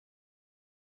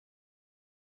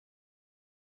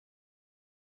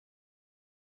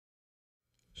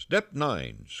Step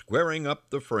 9. Squaring up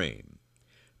the frame.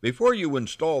 Before you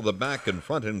install the back and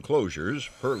front enclosures,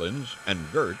 purlins,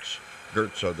 and girts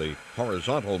are the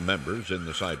horizontal members in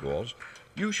the sidewalls,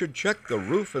 you should check the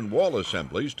roof and wall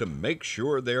assemblies to make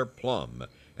sure they're plumb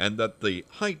and that the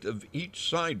height of each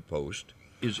side post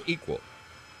is equal.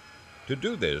 To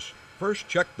do this, first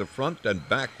check the front and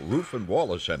back roof and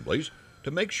wall assemblies to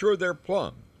make sure they're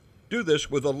plumb. Do this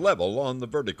with a level on the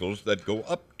verticals that go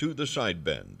up to the side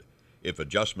bend. If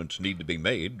adjustments need to be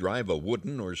made, drive a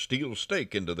wooden or steel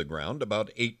stake into the ground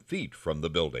about 8 feet from the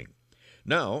building.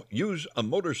 Now, use a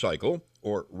motorcycle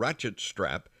or ratchet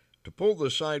strap to pull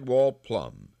the sidewall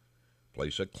plumb.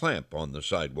 Place a clamp on the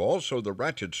sidewall so the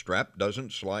ratchet strap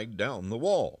doesn't slide down the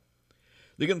wall.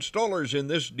 The installers in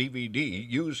this DVD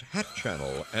use hat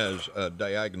channel as a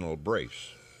diagonal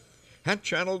brace. Hat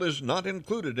channel is not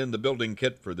included in the building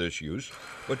kit for this use,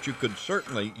 but you could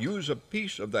certainly use a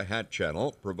piece of the hat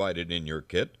channel provided in your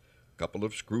kit. A couple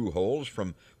of screw holes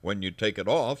from when you take it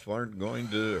off aren't going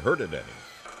to hurt it any.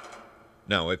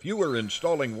 Now, if you were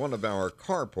installing one of our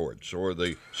carports or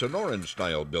the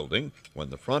Sonoran-style building,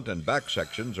 when the front and back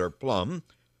sections are plumb,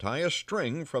 tie a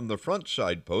string from the front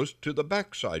side post to the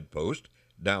back side post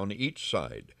down each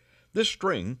side. This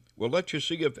string will let you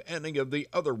see if any of the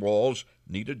other walls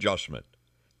need adjustment.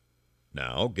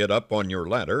 Now get up on your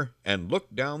ladder and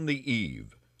look down the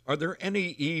eave. Are there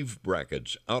any eave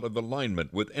brackets out of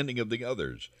alignment with any of the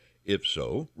others? If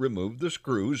so, remove the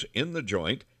screws in the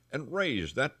joint and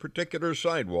raise that particular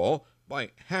sidewall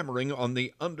by hammering on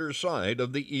the underside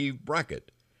of the eave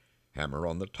bracket. Hammer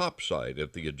on the top side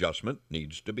if the adjustment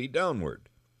needs to be downward.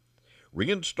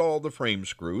 Reinstall the frame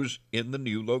screws in the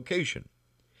new location.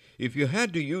 If you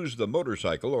had to use the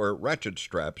motorcycle or ratchet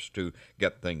straps to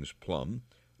get things plumb,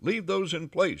 leave those in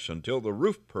place until the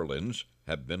roof purlins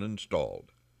have been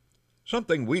installed.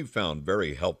 Something we've found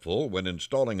very helpful when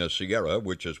installing a Sierra,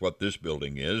 which is what this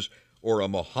building is, or a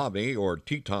Mojave or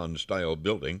Teton-style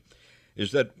building,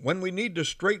 is that when we need to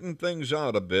straighten things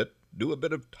out a bit, do a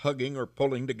bit of tugging or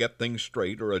pulling to get things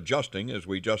straight or adjusting, as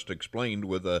we just explained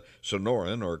with a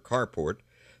Sonoran or carport,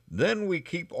 then we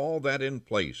keep all that in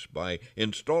place by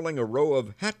installing a row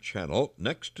of hat channel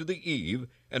next to the eave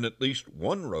and at least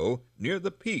one row near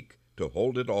the peak to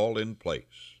hold it all in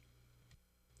place.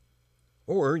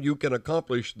 Or you can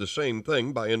accomplish the same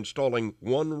thing by installing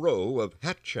one row of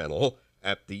hat channel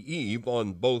at the eave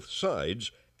on both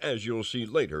sides, as you'll see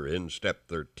later in Step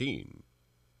 13.